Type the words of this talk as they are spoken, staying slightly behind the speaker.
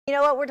You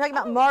know what? We're talking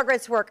about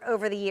Margaret's work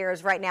over the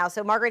years right now.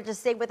 So Margaret,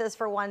 just stay with us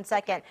for 1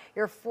 second.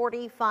 Your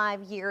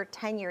 45-year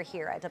tenure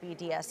here at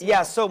WDSU.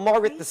 Yeah, so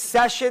Margaret, the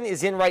session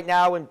is in right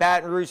now in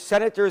Baton Rouge.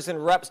 Senators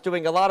and reps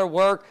doing a lot of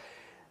work.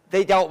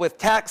 They dealt with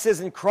taxes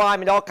and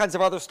crime and all kinds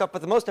of other stuff.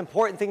 But the most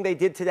important thing they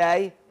did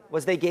today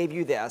was they gave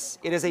you this.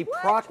 It is a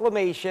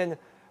proclamation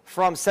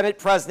from Senate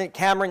President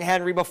Cameron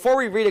Henry. Before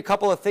we read a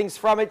couple of things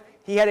from it,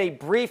 he had a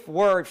brief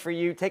word for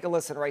you. Take a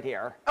listen right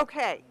here.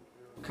 Okay.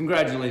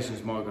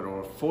 Congratulations, Margaret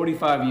Orr.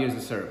 45 years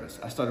of service.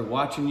 I started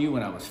watching you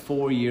when I was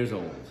 4 years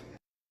old.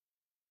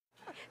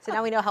 So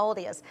now we know how old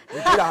he is. We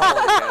do know how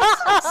old he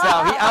is.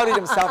 So he outed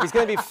himself. He's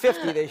going to be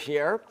 50 this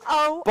year.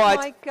 Oh, but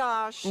my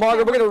gosh.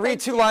 Margaret, we're going to read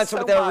Thank two you lines so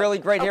from it that are much. really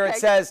great here. Okay. It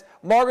says,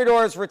 Margaret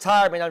Orr's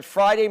retirement on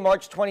Friday,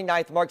 March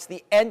 29th marks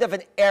the end of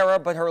an era,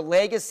 but her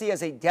legacy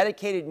as a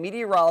dedicated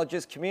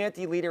meteorologist,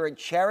 community leader, and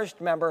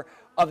cherished member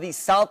of the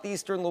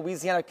southeastern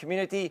Louisiana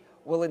community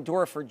will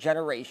endure for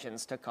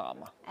generations to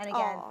come. And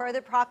again,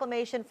 further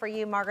proclamation for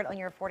you, Margaret, on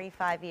your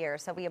 45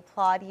 years. So we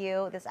applaud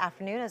you this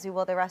afternoon, as we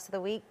will the rest of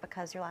the week,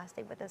 because your last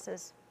day with us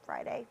is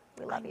Friday.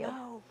 We love you.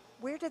 No.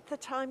 Where did the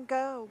time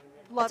go?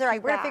 Love That's all right.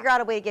 you We're going to back. figure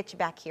out a way to get you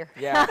back here.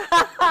 Yeah.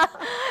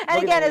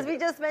 And again, as we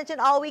just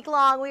mentioned, all week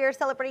long, we are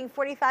celebrating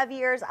 45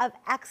 years of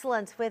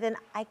excellence with an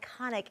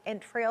iconic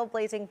and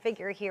trailblazing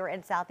figure here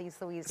in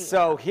Southeast Louisiana.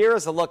 So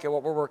here's a look at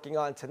what we're working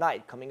on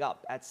tonight, coming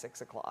up at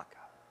 6 o'clock.